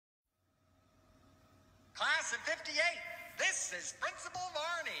Class of 58, this is Principal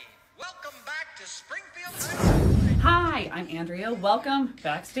Varney. Welcome back to Springfield High School. Hi, I'm Andrea. Welcome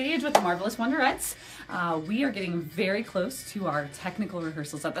backstage with the Marvelous Wonderettes. We are getting very close to our technical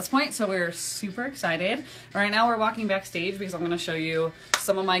rehearsals at this point, so we're super excited. Right now we're walking backstage because I'm going to show you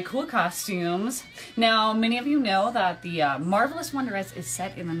some of my cool costumes. Now, many of you know that the Marvelous Wonderettes is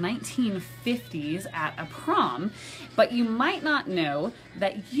set in the 1950s at a prom, but you might not know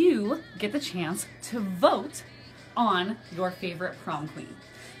that you get the chance to vote on your favorite prom queen.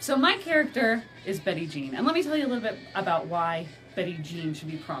 So my character is Betty Jean, and let me tell you a little bit about why Betty Jean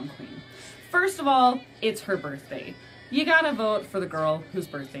should be prom queen. First of all, it's her birthday. You gotta vote for the girl whose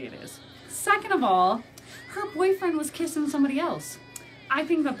birthday it is. Second of all, her boyfriend was kissing somebody else. I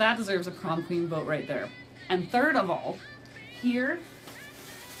think that that deserves a prom queen vote right there. And third of all, here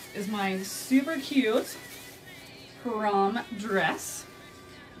is my super cute prom dress.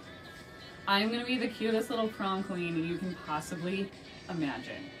 I'm gonna be the cutest little prom queen you can possibly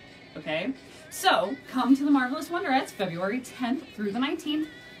imagine. Okay? So, come to the Marvelous Wonderettes, February 10th through the 19th.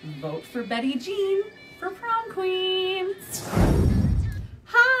 Vote for Betty Jean for prom queen.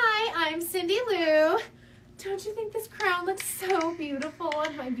 Hi, I'm Cindy Lou. Don't you think this crown looks so beautiful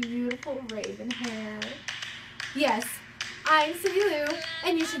and my beautiful raven hair? Yes, I'm Cindy Lou,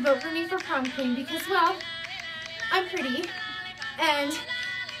 and you should vote for me for prom queen because, well, I'm pretty. And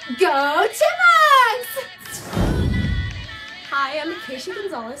go Chipmunks! Hi, I'm Acacia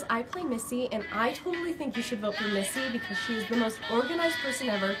Gonzalez. I play Missy, and I totally think you should vote for Missy because she is the most organized person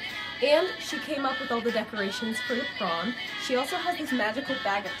ever, and she came up with all the decorations for the prom. She also has this magical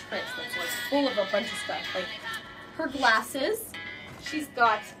bag of tricks that's like full of a bunch of stuff, like her glasses. She's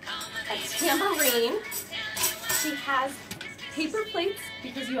got a tambourine. She has paper plates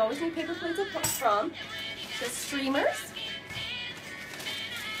because you always need paper plates at prom. She has streamers,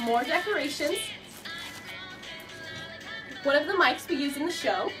 more decorations. One of the mics we use in the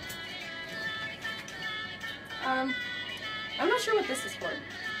show. I'm not sure what this is for.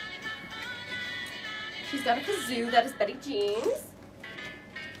 She's got a kazoo, that is Betty Jean's.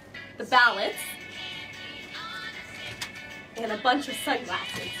 The ballots. And a bunch of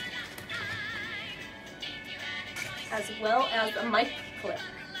sunglasses. As well as a mic clip.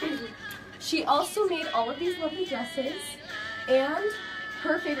 She also made all of these lovely dresses, and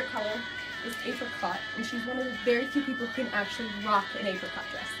her favorite color is apricot, and she's one of the very few people who can actually rock an apricot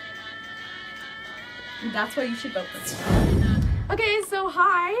dress. And that's why you should vote for her. Okay, so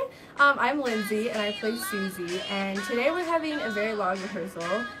hi, I'm Lindsay and I play Susie, and today we're having a very long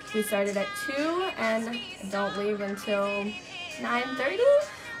rehearsal. We started at 2 and don't leave until 9:30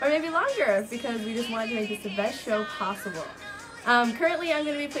 or maybe longer because we just wanted to make this the best show possible. Currently I'm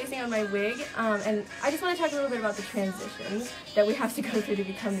going to be placing on my wig, and I just want to talk a little bit about the transitions that we have to go through to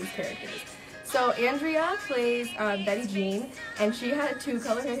become these characters. So Andrea plays Betty Jean, and she had to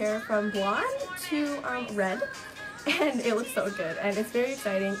color her hair from blonde to red, and it looks so good, and it's very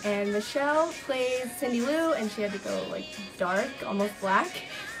exciting. And Michelle plays Cindy Lou, and she had to go like dark, almost black.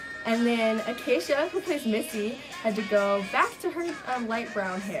 And then Acacia, who plays Missy, had to go back to her light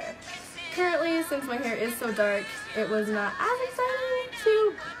brown hair. Currently, since my hair is so dark, it was not as exciting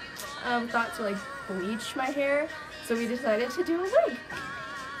to thought to like bleach my hair, so we decided to do a wig.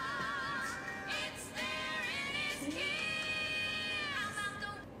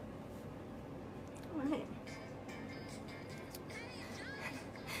 Alright.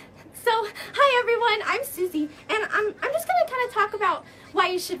 So, hi everyone, I'm Susie, and I'm just gonna kind of talk about why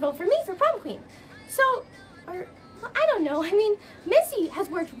you should vote for me for prom queen. So, well, I don't know. I mean, Missy has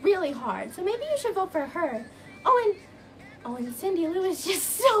worked really hard, so maybe you should vote for her. Oh, and Cindy Lou is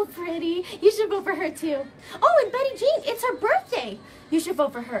just so pretty. You should vote for her too. Oh, and Betty Jean, it's her birthday. You should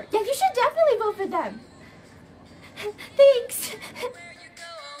vote for her. Yeah, you should definitely vote for them.